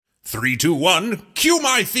3, 2, 1, cue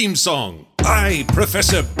my theme song. I,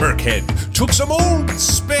 Professor Burkhead, took some old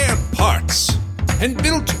spare parts and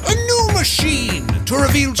built a new machine to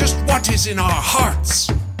reveal just what is in our hearts,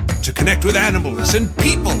 to connect with animals and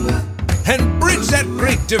people and bridge that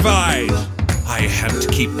great divide. I had to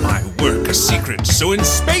keep my work a secret, so in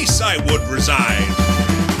space I would reside.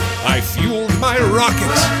 I fueled my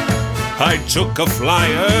rocket, I took a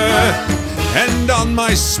flyer, and on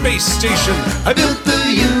my space station, I built the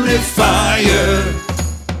unifier.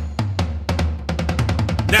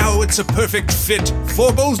 Now it's a perfect fit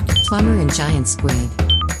for both plumber and giant squid.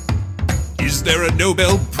 Is there a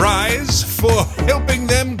Nobel Prize for helping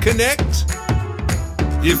them connect?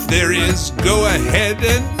 If there is, go ahead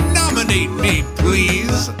and nominate me,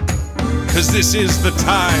 please. 'Cause this is the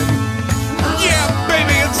time. Yeah,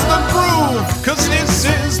 baby, it's the groove. 'Cause this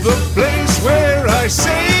is the place where I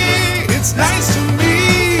say it's nice to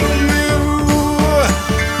meet you.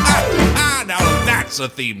 Now that's a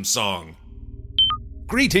theme song.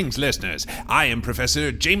 Greetings, listeners. I am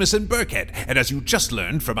Professor Jameson Burkhead, and as you just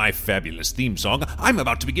learned from my fabulous theme song, I'm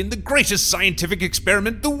about to begin the greatest scientific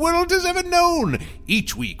experiment the world has ever known.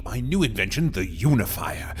 Each week, my new invention, the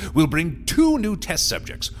Unifier, will bring 2 new test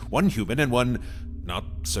subjects, one human and one not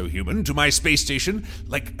so human, to my space station.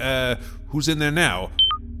 Like, who's in there now?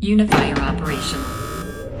 Unifier operation.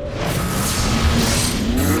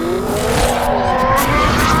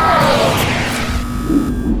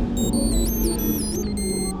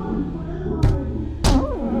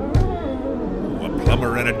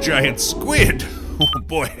 And a giant squid. Oh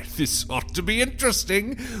boy, this ought to be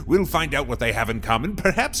interesting. We'll find out what they have in common,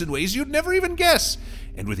 perhaps in ways you'd never even guess.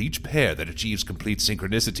 And with each pair that achieves complete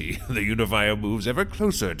synchronicity, the Unifier moves ever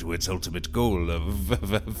closer to its ultimate goal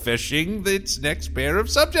of fetching its next pair of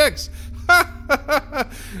subjects.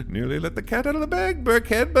 Nearly let the cat out of the bag,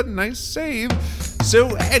 Burkhead, but nice save.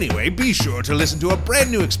 So anyway, be sure to listen to a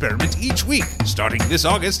brand new experiment each week, starting this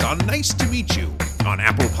August on Nice to Meet You, on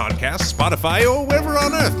Apple Podcasts, Spotify, or wherever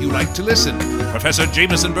on earth you like to listen. Professor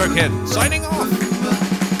Jameson Burkhead, signing off.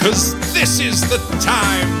 'Cause this is the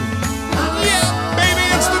time. Yeah, baby,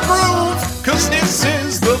 it's the groove. 'Cause this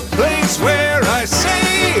is the place where I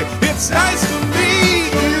say it's nice to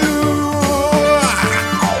meet you.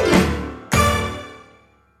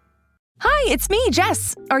 Hi, it's me,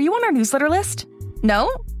 Jess. Are you on our newsletter list?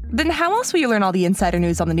 No? Then how else will you learn all the insider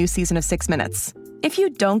news on the new season of 6 Minutes? If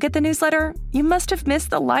you don't get the newsletter, you must have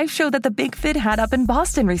missed the live show that the Big Fid had up in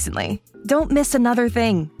Boston recently. Don't miss another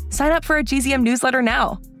thing. Sign up for a GZM newsletter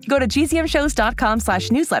now. Go to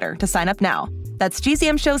gzmshows.com/newsletter to sign up now. That's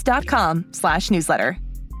gzmshows.com/newsletter.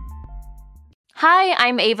 Hi,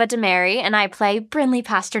 I'm Ava DeMary, and I play Brinley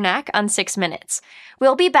Pasternak on 6 Minutes.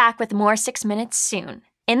 We'll be back with more 6 Minutes soon.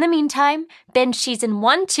 In the meantime, binge season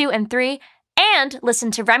 1, 2, and 3, and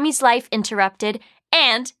listen to Remy's Life Interrupted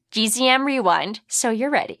and GZM Rewind so you're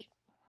ready.